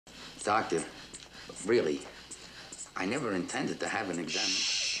Doctor, really, I never intended to have an exam.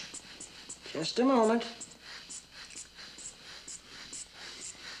 Shh. Just a moment.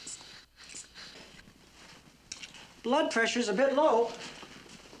 Blood pressure's a bit low.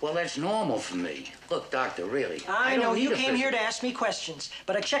 Well, that's normal for me. Look, doctor, really. I know you came here to ask me questions,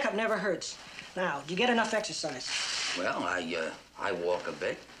 but a checkup never hurts. Now, do you get enough exercise? Well, I walk a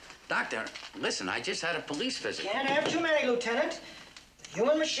bit. Doctor, listen, I just had a police visit. Can't have too many, Lieutenant. The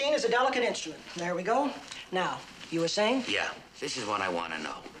human machine is a delicate instrument. There we go. Now, you were saying? Yeah, this is what I want to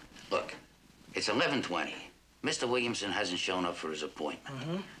know. Look, it's 11:20. Mr. Williamson hasn't shown up for his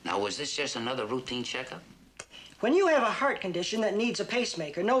appointment. Now, was this just another routine checkup? When you have a heart condition that needs a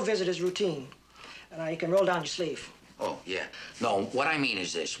pacemaker, no visit is routine. Now, you can roll down your sleeve. Oh, yeah. No, what I mean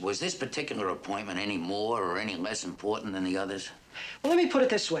is this. Was this particular appointment any more or any less important than the others? Well, let me put it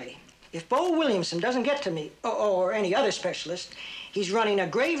this way. If Bo Williamson doesn't get to me, or any other specialist, he's running a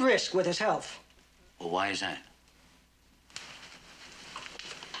grave risk with his health. Well, why is that?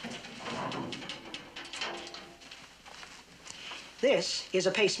 This is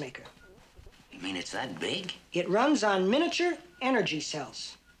a pacemaker. You mean it's that big? It runs on miniature energy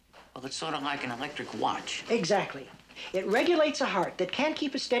cells. Well, it's sort of like an electric watch. Exactly. It regulates a heart that can't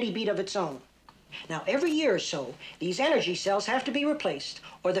keep a steady beat of its own. Now, every year or so, these energy cells have to be replaced,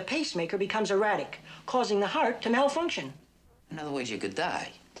 or the pacemaker becomes erratic, causing the heart to malfunction. In other words, you could die.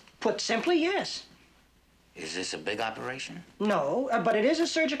 Put simply, yes. Is this a big operation? No, but it is a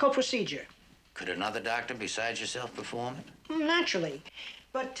surgical procedure. Could another doctor besides yourself perform it? Naturally.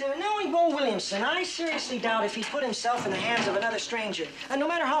 But knowing Bo Williamson, I seriously doubt if he put himself in the hands of another stranger, no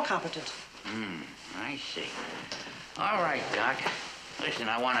matter how competent. I see. All right, Doc. Listen,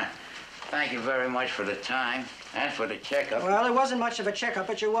 I want to thank you very much for the time and for the checkup. Well, it wasn't much of a checkup,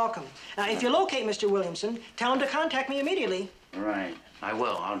 but you're welcome. Now, if you locate Mr. Williamson, tell him to contact me immediately. Right. I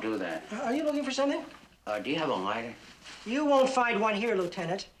will. I'll do that. Are you looking for something? Do you have a lighter? You won't find one here,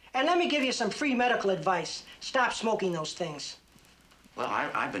 Lieutenant. And let me give you some free medical advice. Stop smoking those things. Well,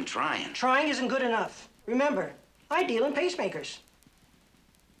 I've been trying. Trying isn't good enough. Remember, I deal in pacemakers.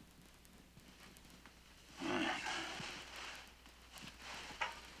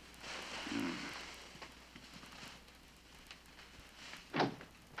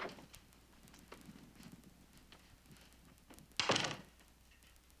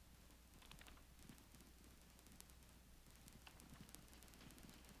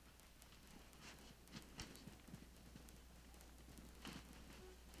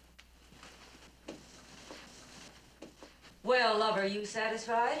 Well, lover, you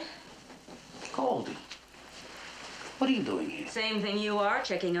satisfied? Goldie, what are you doing here? Same thing you are,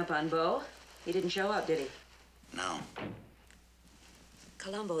 checking up on Bo. He didn't show up, did he? No.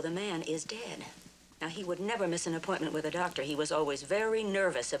 Columbo, the man, is dead. Now, he would never miss an appointment with a doctor. He was always very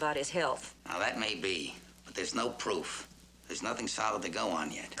nervous about his health. Now, that may be, but there's no proof. There's nothing solid to go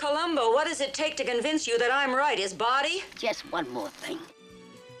on yet. Columbo, what does it take to convince you that I'm right? His body? Just one more thing.